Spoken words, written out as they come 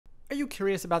Are you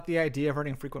curious about the idea of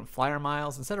earning frequent flyer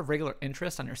miles instead of regular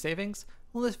interest on your savings?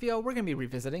 Well, in this video, we're going to be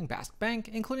revisiting Bask Bank,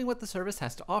 including what the service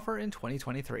has to offer in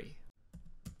 2023.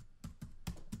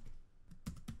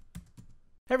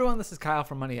 Hey everyone, this is Kyle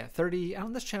from Money at 30, and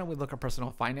on this channel we look at personal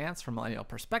finance from a millennial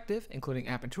perspective, including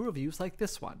app and tool reviews like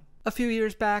this one. A few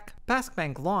years back, Bask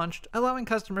Bank launched, allowing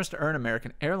customers to earn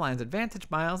American Airlines AAdvantage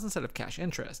miles instead of cash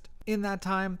interest. In that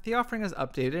time, the offering has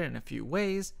updated in a few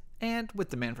ways, and with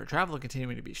demand for travel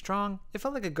continuing to be strong, it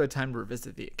felt like a good time to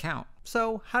revisit the account.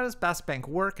 So, how does Bask Bank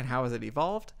work and how has it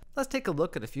evolved? Let's take a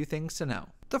look at a few things to know.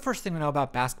 The first thing to know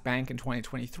about Bask Bank in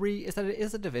 2023 is that it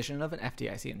is a division of an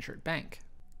FDIC-insured bank.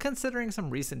 Considering some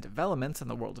recent developments in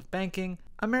the world of banking,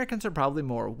 Americans are probably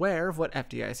more aware of what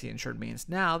FDIC-insured means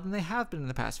now than they have been in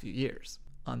the past few years.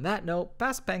 On that note,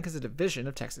 Bask Bank is a division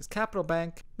of Texas Capital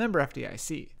Bank, member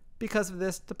FDIC. Because of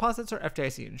this, deposits are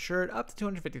FDIC-insured up to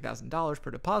 $250,000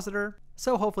 per depositor,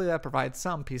 so hopefully that provides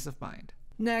some peace of mind.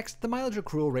 Next, the mileage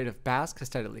accrual rate of Bask has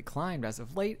steadily climbed as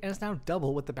of late and is now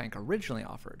double what the bank originally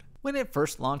offered. When it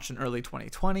first launched in early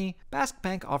 2020, Bask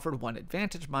Bank offered 1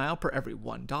 AAdvantage mile per every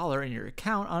 $1 in your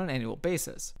account on an annual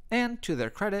basis. And to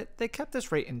their credit, they kept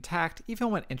this rate intact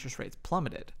even when interest rates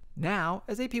plummeted. Now,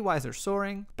 as APYs are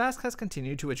soaring, Bask has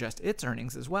continued to adjust its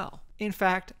earnings as well. In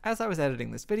fact, as I was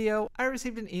editing this video, I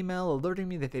received an email alerting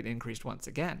me that they'd increased once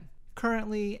again.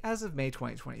 Currently, as of May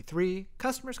 2023,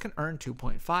 customers can earn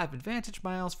 2.5 AAdvantage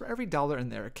miles for every dollar in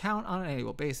their account on an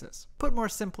annual basis. Put more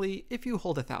simply, if you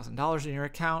hold $1,000 in your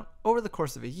account, over the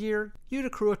course of a year, you'd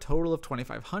accrue a total of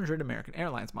 2,500 American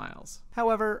Airlines miles.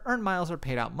 However, earned miles are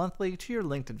paid out monthly to your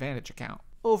linked AAdvantage account.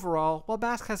 Overall, while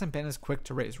Bask hasn't been as quick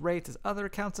to raise rates as other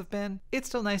accounts have been, it's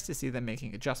still nice to see them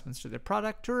making adjustments to their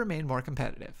product to remain more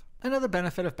competitive. Another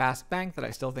benefit of Bask Bank that I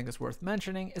still think is worth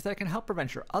mentioning is that it can help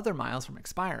prevent your other miles from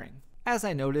expiring. As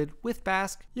I noted, with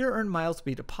Bask, your earned miles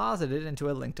will be deposited into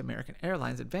a linked American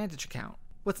Airlines AAdvantage account.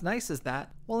 What's nice is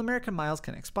that, while American miles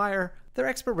can expire, their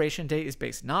expiration date is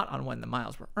based not on when the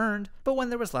miles were earned, but when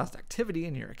there was last activity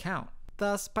in your account.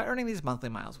 Thus, by earning these monthly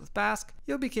miles with Bask,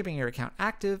 you'll be keeping your account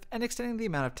active and extending the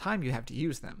amount of time you have to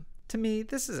use them. To me,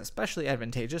 this is especially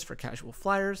advantageous for casual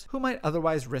flyers who might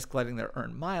otherwise risk letting their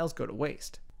earned miles go to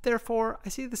waste. Therefore, I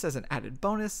see this as an added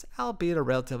bonus, albeit a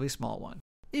relatively small one.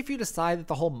 If you decide that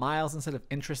the whole miles instead of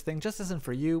interest thing just isn't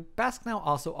for you, Bask now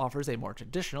also offers a more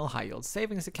traditional high-yield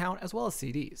savings account as well as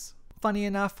CDs. Funny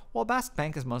enough, while Bask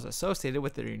Bank is most associated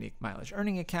with their unique mileage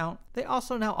earning account, they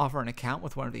also now offer an account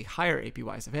with one of the higher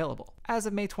APYs available. As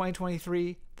of May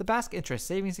 2023, the Bask Interest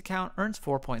Savings Account earns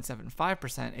 4.75%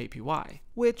 APY,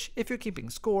 which, if you're keeping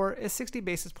score, is 60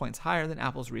 basis points higher than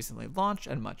Apple's recently launched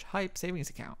and much hyped savings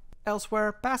account.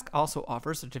 Elsewhere, Bask also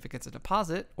offers certificates of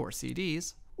deposit, or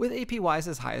CDs, with APYs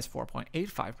as high as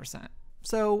 4.85%.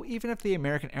 So even if the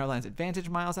American Airlines AAdvantage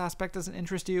miles aspect doesn't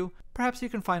interest you, perhaps you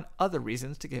can find other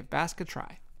reasons to give Bask a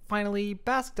try. Finally,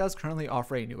 Bask does currently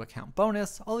offer a new account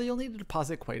bonus, although you'll need to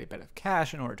deposit quite a bit of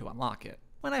cash in order to unlock it.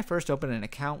 When I first opened an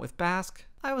account with Bask,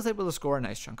 I was able to score a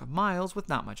nice chunk of miles with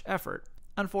not much effort.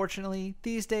 Unfortunately,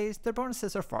 these days, their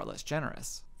bonuses are far less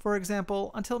generous. For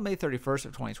example, until May 31st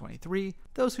of 2023,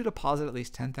 those who deposit at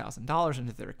least $10,000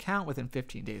 into their account within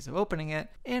 15 days of opening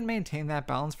it and maintain that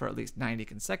balance for at least 90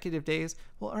 consecutive days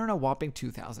will earn a whopping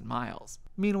 2,000 miles.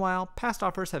 Meanwhile, past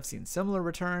offers have seen similar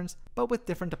returns, but with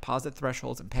different deposit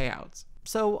thresholds and payouts.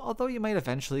 So, although you might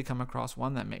eventually come across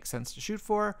one that makes sense to shoot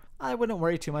for, I wouldn't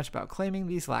worry too much about claiming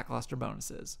these lackluster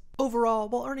bonuses. Overall,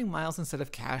 while earning miles instead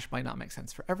of cash might not make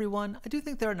sense for everyone, I do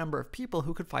think there are a number of people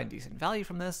who could find decent value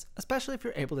from this, especially if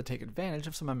you're able to take advantage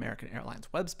of some American Airlines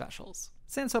web specials.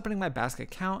 Since opening my Bask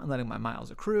account and letting my miles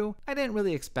accrue, I didn't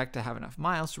really expect to have enough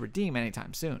miles to redeem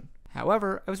anytime soon.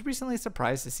 However, I was recently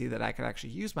surprised to see that I could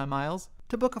actually use my miles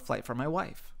to book a flight for my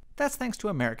wife. That's thanks to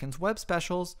American's web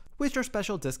specials, which are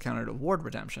special discounted award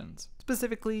redemptions.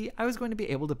 Specifically, I was going to be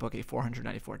able to book a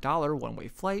 $494 one-way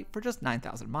flight for just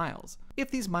 9,000 miles.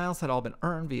 If these miles had all been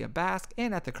earned via Bask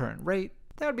and at the current rate,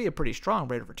 that would be a pretty strong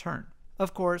rate of return.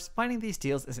 Of course, finding these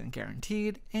deals isn't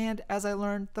guaranteed, and as I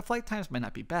learned, the flight times might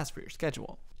not be best for your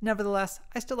schedule. Nevertheless,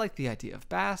 I still like the idea of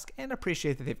Bask and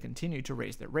appreciate that they've continued to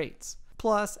raise their rates.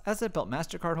 Plus, as a Bilt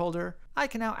MasterCard holder, I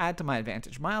can now add to my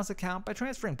AAdvantage Miles account by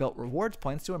transferring Bilt Rewards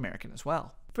points to American as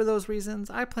well. For those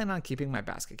reasons, I plan on keeping my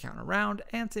Bask account around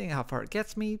and seeing how far it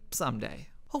gets me someday.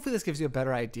 Hopefully this gives you a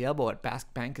better idea about what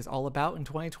Bask Bank is all about in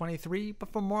 2023,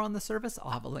 but for more on the service, I'll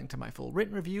have a link to my full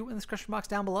written review in the description box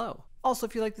down below. Also,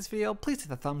 if you like this video, please hit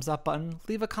the thumbs up button,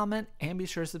 leave a comment, and be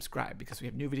sure to subscribe because we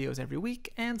have new videos every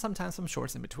week and sometimes some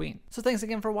shorts in between. So thanks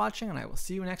again for watching, and I will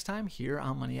see you next time here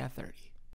on Money at 30.